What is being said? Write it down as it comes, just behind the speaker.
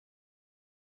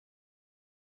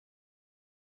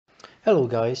Hello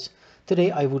guys, today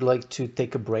I would like to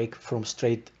take a break from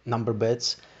straight number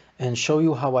bets and show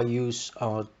you how I use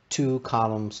a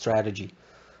two-column strategy.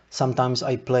 Sometimes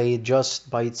I play it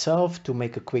just by itself to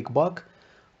make a quick buck,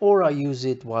 or I use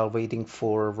it while waiting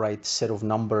for right set of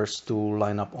numbers to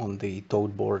line up on the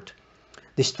tote board.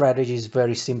 This strategy is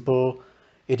very simple.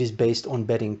 It is based on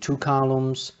betting two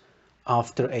columns.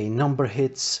 After a number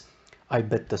hits, I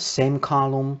bet the same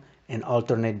column and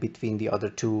alternate between the other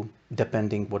two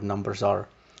depending what numbers are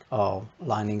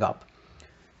lining up.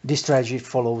 This strategy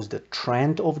follows the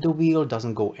trend of the wheel,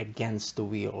 doesn't go against the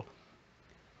wheel.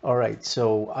 All right,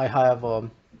 so I have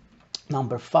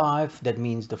number 5. That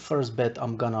means the first bet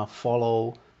I'm gonna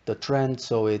follow the trend,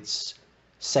 so it's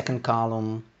second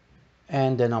column,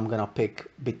 and then I'm gonna pick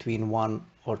between 1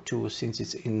 or 2 since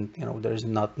it's in, there's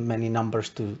not many numbers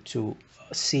to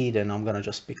see, then I'm gonna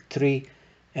just pick 3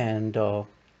 and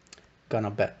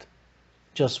gonna bet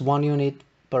just 1 unit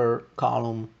per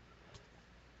column,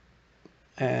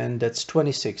 and that's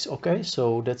 26. Okay,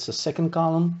 so that's the second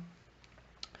column.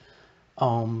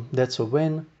 That's a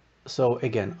win. So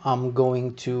again, I'm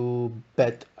going to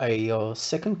bet a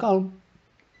second column,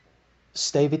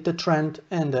 stay with the trend,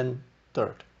 and then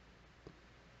third.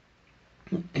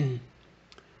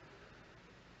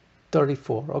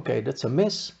 34. Okay, that's a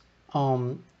miss.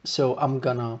 So I'm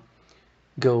gonna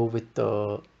go with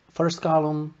the first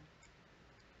column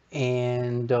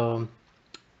and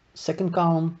second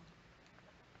column.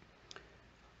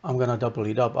 I'm gonna double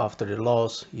it up after the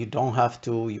loss. You don't have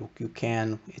to, you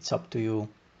can, it's up to you.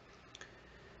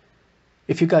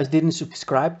 If you guys didn't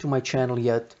subscribe to my channel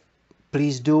yet,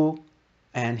 please do,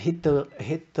 and hit the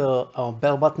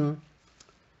bell button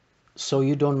so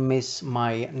you don't miss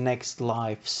my next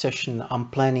live session. I'm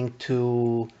planning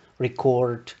to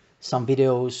record some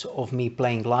videos of me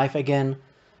playing live again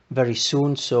very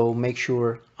soon, so make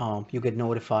sure you get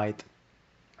notified.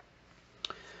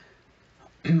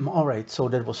 All right, so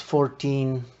that was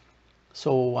 14.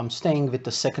 So I'm staying with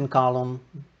the second column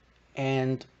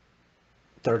and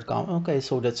third column. Okay,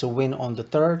 so that's a win on the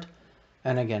third.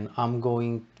 And again, I'm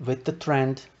going with the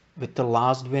trend, with the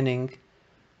last winning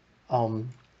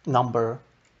number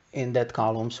in that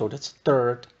column. So that's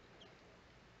third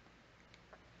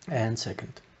and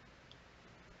second.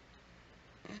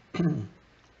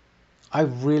 I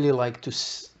really like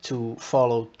to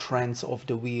follow trends of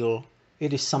the wheel.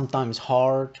 It is sometimes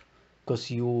hard because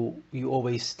you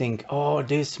always think, oh,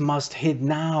 this must hit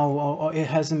now, or it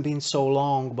hasn't been so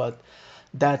long. But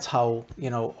that's how,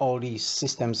 all these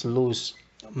systems lose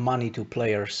money to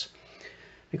players,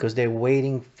 because they're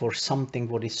waiting for something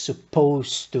what is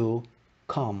supposed to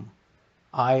come.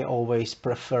 I always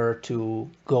prefer to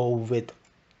go with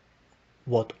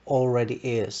what already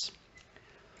is.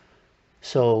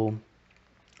 So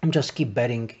I'm just keep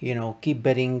betting, keep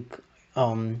betting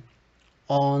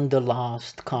on the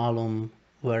last column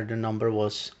where the number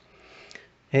was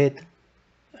hit.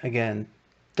 Again,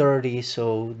 30,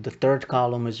 so the third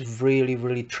column is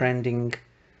really trending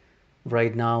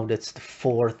right now. That's the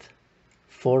fourth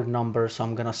number, so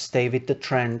I'm gonna stay with the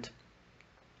trend,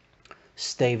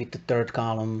 stay with the third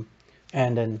column,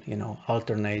 and then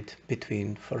alternate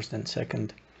between first and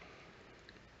second.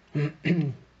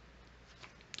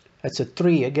 That's a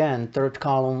 3 again, third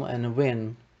column and a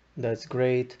win. That's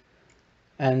great.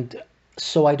 And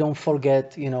so I don't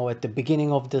forget, at the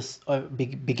beginning of this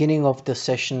beginning of the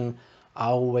session, I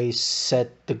always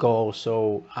set the goal.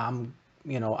 So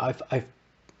I've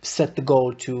set the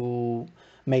goal to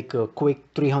make a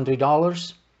quick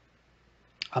 $300.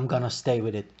 I'm gonna stay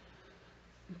with it.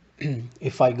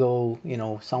 If I go,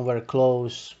 somewhere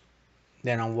close,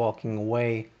 then I'm walking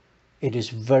away. It is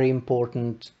very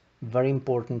important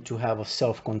to have a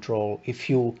self-control. If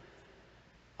you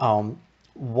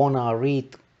wanna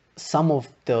read some of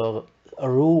the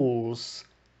rules,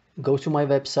 go to my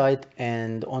website,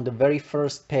 and on the very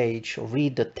first page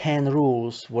read the 10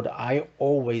 rules what I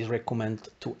always recommend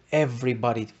to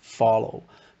everybody follow,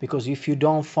 because if you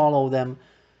don't follow them,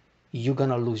 you're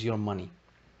gonna lose your money.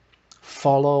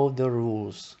 Follow the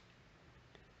rules.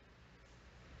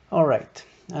 All right,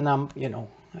 and I'm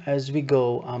as we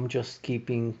go, I'm just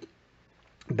keeping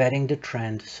betting the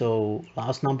trend. So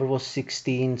last number was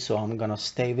 16, so I'm gonna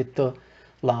stay with the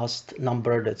last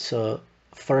number. That's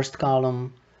first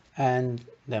column, and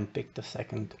then pick the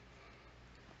second.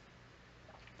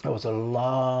 There was a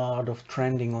lot of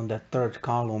trending on that third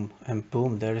column, and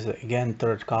boom, there is again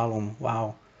third column.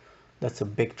 Wow, that's a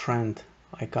big trend.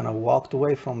 I kind of walked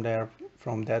away from there,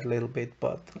 from that little bit,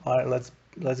 but all right,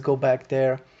 let's go back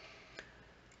there.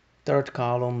 Third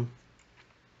column.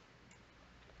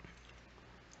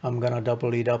 I'm gonna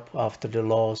double it up after the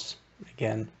loss.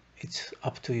 Again, it's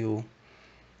up to you.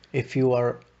 If you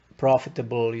are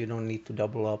profitable, you don't need to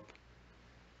double up.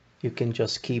 You can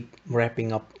just keep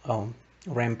ramping up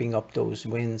those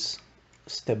wins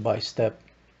step by step.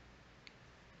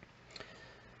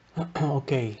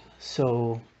 Okay,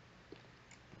 so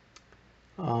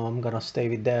I'm gonna stay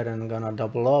with that and I'm gonna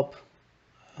double up.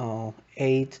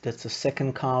 8, that's the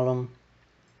second column,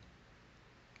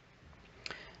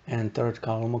 and third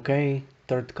column. Okay,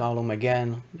 third column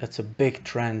again, that's a big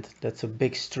trend, that's a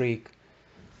big streak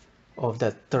of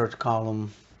that third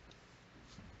column.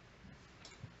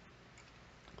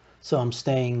 So I'm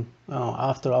staying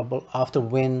after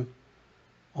win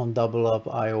on double up.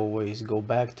 I always go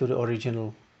back to the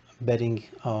original betting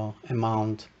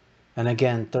amount. And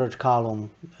again, third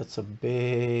column, that's a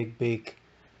big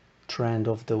trend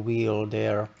of the wheel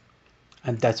there,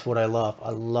 and that's what I love.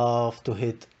 I love to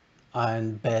hit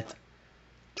and bet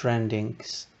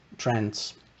trends.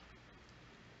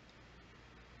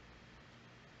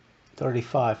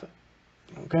 35.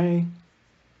 Okay,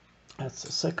 that's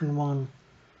the second one.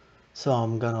 So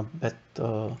I'm gonna bet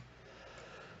oh,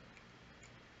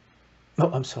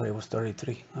 I'm sorry, it was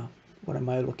 33. What am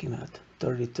I looking at?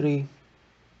 33.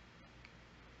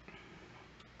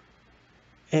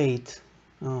 8.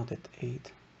 Oh, that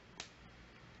 8.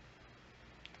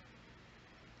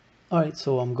 All right,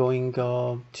 so I'm going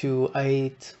to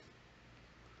 8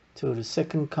 to the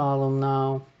second column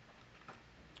now.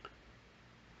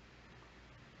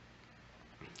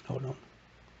 Hold on.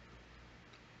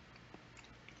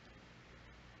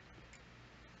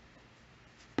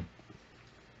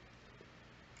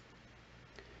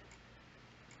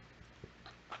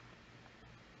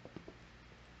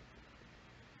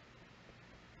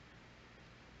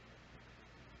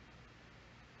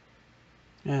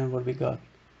 And what we got?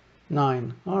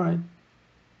 9. All right.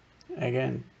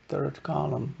 Again, third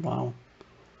column. Wow.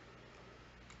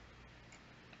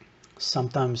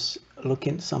 Sometimes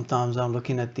I'm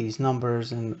looking at these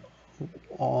numbers and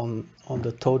on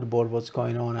the tote board what's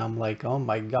going on. I'm like, oh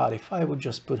my God, if I would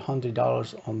just put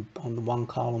 $100 on one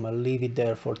column and leave it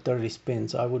there for 30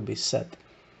 spins, I would be set.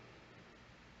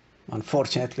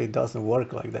 Unfortunately, it doesn't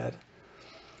work like that.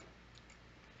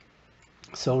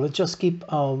 So let's just keep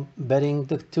betting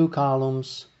the two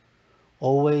columns,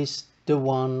 always the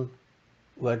one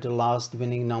where the last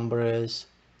winning number is,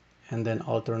 and then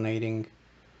alternating,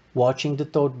 watching the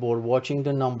tote board, watching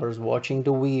the numbers, watching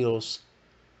the wheels.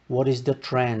 What is the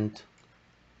trend?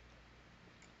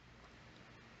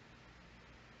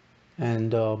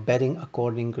 And betting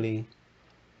accordingly.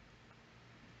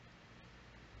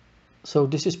 So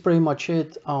this is pretty much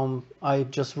it. I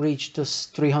just reached this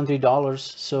 $300,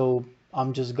 so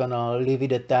I'm just gonna leave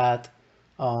it at that.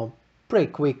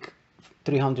 Pretty quick,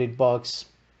 300 bucks,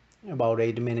 about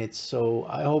 8 minutes. So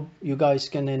I hope you guys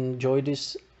can enjoy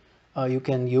this. You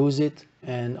can use it,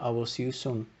 and I will see you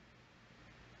soon.